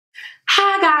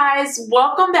Hi guys,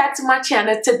 welcome back to my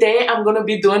channel. Today I'm going to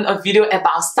be doing a video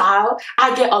about style.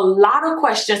 I get a lot of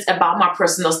questions about my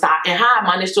personal style and how I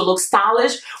manage to look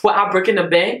stylish without breaking the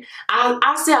bank.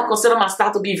 I'll say I consider my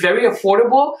style to be very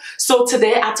affordable. So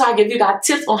today I thought I'd give you guys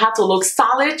tips on how to look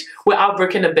stylish without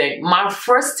breaking the bank. My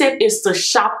first tip is to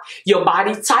shop your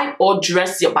body type or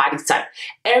dress your body type.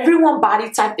 Everyone's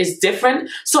body type is different,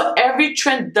 so every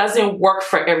trend doesn't work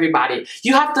for everybody.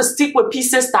 You have to stick with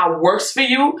pieces that works for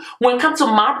you. When it comes to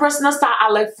my personal style, I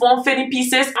like form-fitting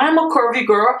pieces. I'm a curvy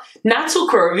girl, not too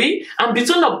curvy. I'm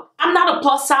not a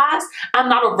plus size, I'm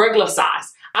not a regular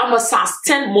size. I'm a size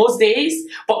 10 most days,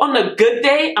 but on a good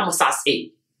day, I'm a size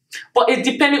 8. But it's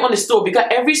depending on the store because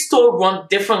every store runs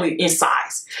differently in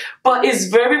size. But it's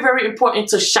very, very important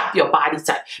to shop your body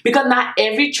type because not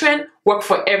every trend works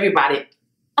for everybody.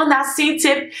 On that same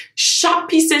tip, shop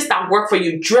pieces that work for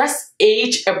you. Dress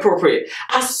age appropriate.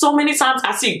 As so many times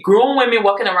I see grown women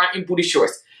walking around in booty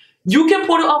shorts. You can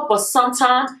put it up, but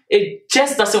sometimes it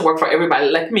just doesn't work for everybody.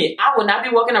 Like me, I will not be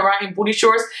walking around in booty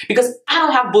shorts because I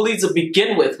don't have booties to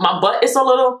begin with. My butt is a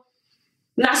little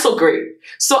not so great.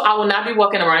 So I will not be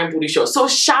walking around in booty shorts. So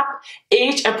shop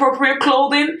age appropriate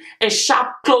clothing and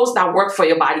shop clothes that work for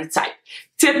your body type.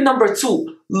 Tip number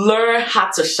 2, learn how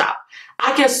to shop.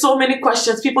 I get so many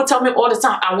questions. People tell me all the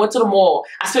time, I went to the mall.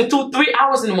 I spent 2-3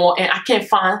 hours in the mall and I can't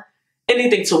find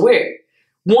anything to wear.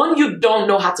 One, you don't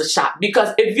know how to shop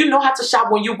because if you know how to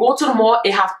shop, when you go to the mall,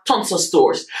 it has tons of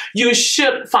stores. You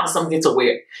should find something to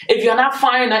wear. If you're not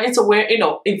finding nothing to wear,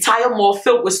 entire mall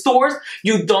filled with stores,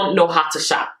 you don't know how to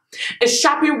shop. And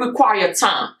shopping requires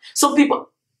time. Some people,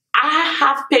 I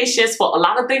have patience for a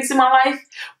lot of things in my life,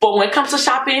 but when it comes to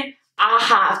shopping, I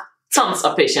have tons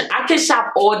of patience. I can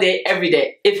shop all day, every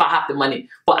day if I have the money,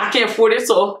 but I can't afford it,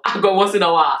 so I go once in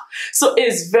a while. So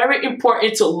it's very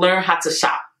important to learn how to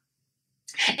shop.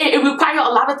 And it requires a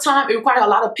lot of time, it requires a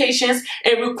lot of patience,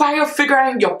 it requires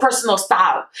figuring your personal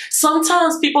style.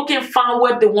 Sometimes people can't find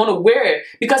what they want to wear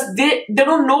because they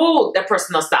don't know their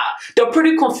personal style. They're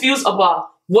pretty confused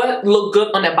about what look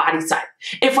good on their body type.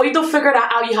 And for you to figure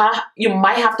that out, you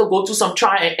might have to go through some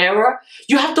try and error.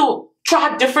 You have to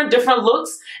try different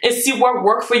looks and see what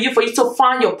works for you to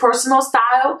find your personal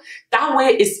style. That way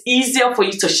it's easier for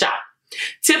you to shop.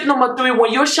 Tip number 3,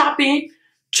 when you're shopping,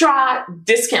 try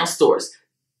discount stores.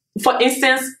 For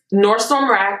instance, Nordstrom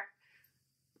Rack,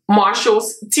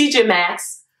 Marshalls, TJ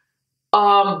Maxx,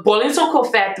 Burlington Coat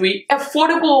Factory,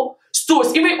 affordable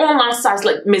stores, even online sites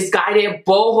like Misguided,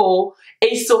 Boho,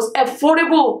 ASOS,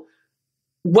 affordable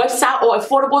website or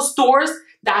affordable stores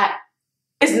that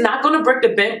is not going to break the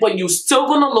bank, but you're still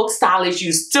going to look stylish.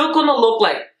 You're still going to look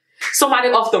like somebody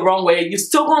off the wrong way. You're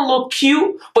still going to look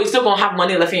cute, but you're still going to have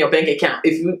money left in your bank account,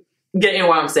 if you get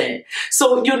what I'm saying.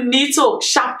 So you need to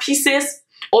shop pieces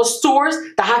or stores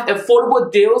that have affordable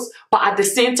deals, but at the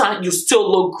same time, you still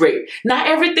look great. Not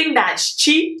everything that's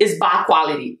cheap is bad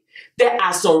quality. There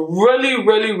are some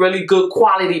really good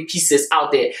quality pieces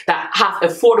out there that have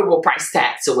affordable price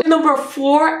tags to it. Number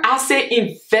 4, I say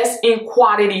invest in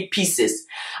quality pieces.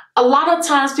 A lot of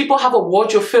times people have a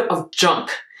wardrobe filled of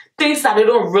junk, things that they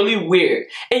don't really wear.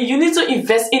 And you need to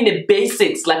invest in the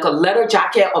basics like a leather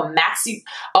jacket, a maxi,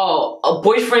 a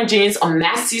boyfriend jeans, a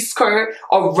maxi skirt,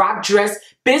 a wrap dress.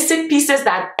 Basic pieces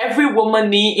that every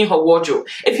woman needs in her wardrobe.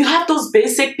 If you have those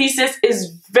basic pieces, it's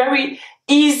very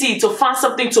easy to find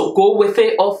something to go with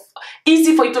it, or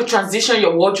easy for you to transition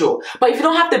your wardrobe. But if you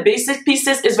don't have the basic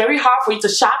pieces, it's very hard for you to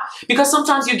shop because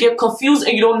sometimes you get confused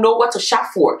and you don't know what to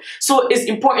shop for. So it's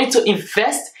important to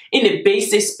invest in the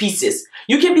basic pieces.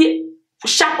 You can be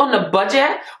shop on a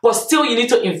budget, but still you need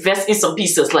to invest in some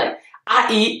pieces, like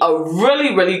i.e. a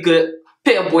really good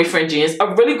pair of boyfriend jeans,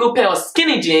 a really good pair of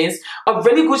skinny jeans, a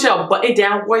really good pair of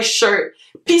button-down white shirt,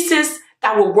 pieces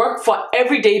that will work for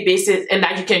everyday basis and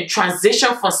that you can transition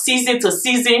from season to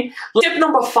season. Tip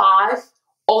number 5,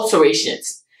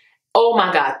 alterations. Oh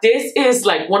my God, this is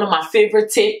like one of my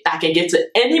favorite tips I can give to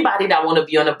anybody that want to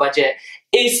be on a budget,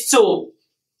 is to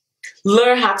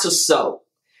learn how to sew.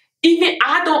 Even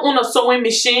I don't own a sewing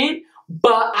machine,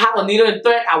 but I have a needle and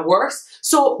thread that works.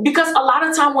 So because a lot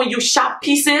of time when you shop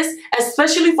pieces,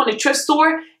 especially from the thrift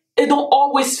store, it don't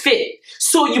always fit.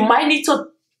 So you might need to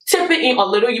tip it in a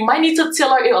little. You might need to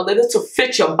tailor it a little to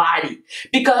fit your body.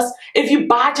 Because if you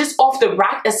buy just off the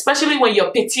rack, especially when you're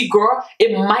a petite girl,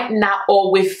 it might not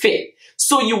always fit.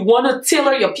 So you want to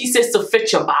tailor your pieces to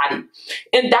fit your body.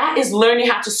 And that is learning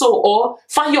how to sew, or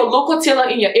find your local tailor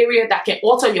in your area that can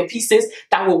alter your pieces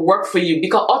that will work for you,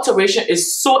 because alteration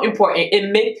is so important.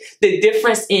 It makes the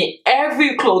difference in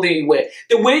every clothing you wear.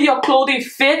 The way your clothing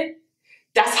fit,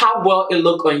 that's how well it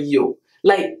look on you.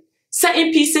 Like,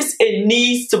 certain pieces, it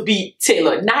needs to be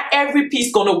tailored. Not every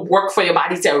piece gonna work for your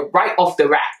body type right off the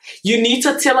rack. You need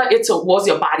to tailor it towards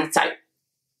your body type.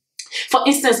 For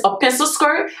instance, a pencil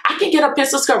skirt, I can get a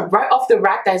pencil skirt right off the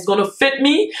rack that is going to fit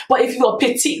me. But if you're a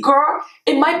petite girl,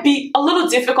 it might be a little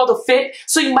difficult to fit.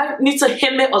 So you might need to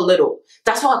hem it a little.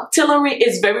 That's why tailoring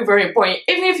is very, very important.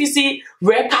 Even if you see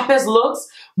red carpet looks,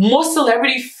 most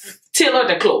celebrities tailor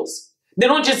the clothes. They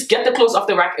don't just get the clothes off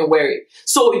the rack and wear it.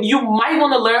 So you might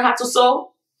want to learn how to sew.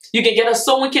 You can get a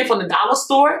sewing kit from the dollar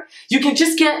store. You can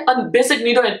just get a basic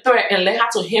needle and thread and learn how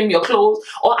to hem your clothes,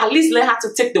 or at least learn how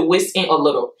to take the waist in a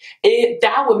little.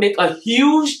 That will make a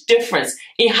huge difference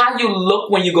in how you look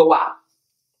when you go out.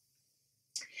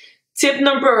 Tip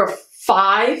number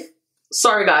 5,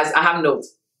 sorry guys, I have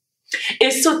notes,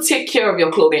 is to take care of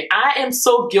your clothing. I am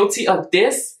so guilty of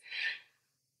this.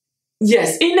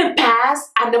 Yes, in the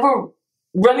past, I never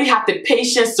really have the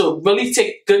patience to really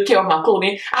take good care of my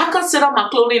clothing. I consider my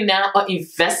clothing now an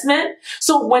investment.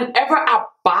 So whenever I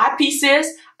buy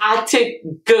pieces, I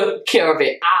take good care of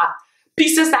it.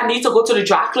 Pieces that need to go to the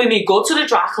dry cleaning, go to the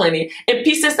dry cleaning. And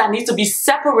pieces that need to be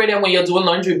separated when you're doing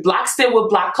laundry. Black stay with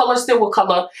black, color stay with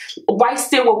color, white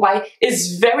stay with white.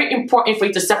 It's very important for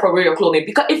you to separate your clothing.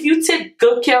 Because if you take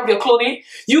good care of your clothing,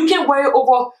 you can wear it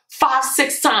over 5,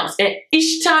 6 times. And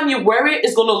each time you wear it,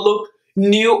 it's going to look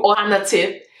new. Or on the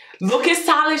tip, looking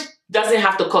stylish doesn't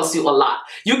have to cost you a lot.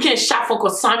 You can shop from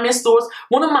consignment stores.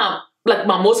 One of my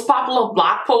most popular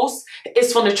blog posts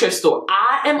is from the thrift store.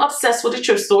 I am obsessed with the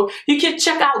thrift store. You can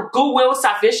check out Goodwill,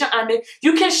 Salvation Army.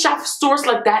 You can shop stores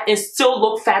like that and still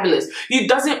look fabulous. You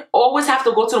doesn't always have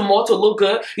to go to the mall to look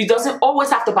good. You doesn't always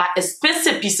have to buy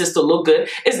expensive pieces to look good.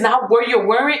 It's not where you're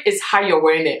wearing, it's how you're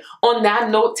wearing it. On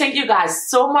that note, thank you guys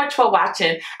so much for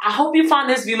watching. I hope you found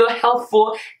this video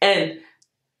helpful, and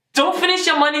don't finish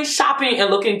your money shopping and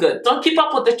looking good. Don't keep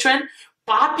up with the trend.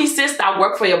 Buy pieces that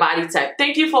work for your body type.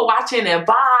 Thank you for watching, and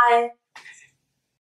bye.